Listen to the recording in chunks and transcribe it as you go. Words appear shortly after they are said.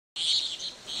शीर्ष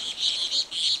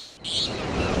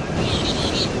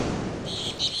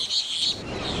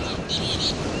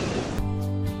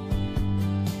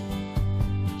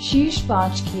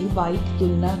 5 खेल बाइक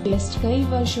तुलना टेस्ट। कई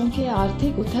वर्षों के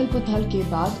आर्थिक उथल-पुथल के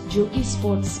बाद, जो कि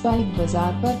स्पोर्ट्स बाइक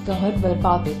बाजार पर कहर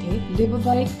बरपाते थे,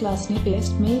 लिबरबाइक क्लास ने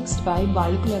टेस्ट में XY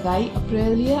बाइक लगाई।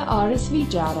 अप्रैलिया RSV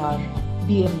 4R,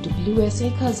 BMW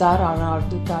S1000 RR,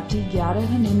 Ducati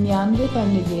 1199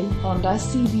 Panigale, Honda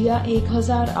CBR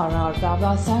 1000 RR,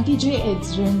 Kawasaki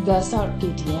JX Rin 10 और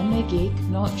KTM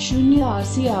 1190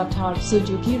 RC 8,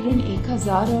 सुजुकी Rin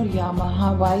 1000 और Yamaha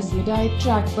YZ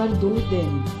ट्रैक पर 2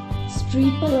 दिन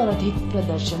स्ट्रीट पर और अधिक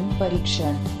प्रदर्शन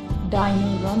परीक्षण। डायनो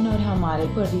रन और हमारे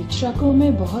परीक्षकों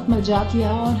में बहुत मजा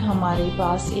किया और हमारे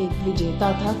पास एक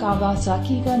विजेता था,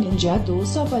 कावासाकी का निंजा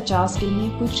 250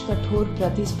 टीमें कुछ कठोर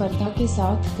प्रतिस्पर्धा के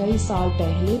साथ कई साल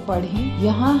पहले पढ़े।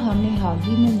 यहाँ हमने हाल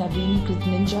ही में नवीनीकृत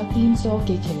निंजा 300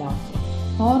 के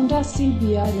खिलाफ होंडा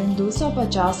CBR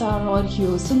 250R और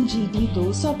ह्यूसुम GT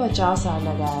 250R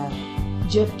लगाया,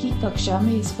 जबकि कक्षा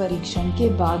में इस परीक्षण के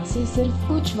बाद से सिर्फ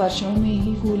कुछ वर्षों में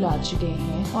ही फूल आ चुके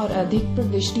हैं और अधिक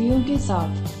प्रविष्टियों के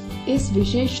साथ। इस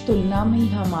विशेष तुलना में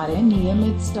हमारे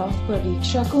नियमित स्टाफ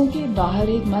परीक्षकों के बाहर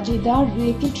एक मजेदार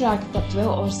रेकी ट्रैक तत्व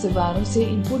और सिवारों से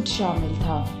इनपुट शामिल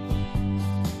था।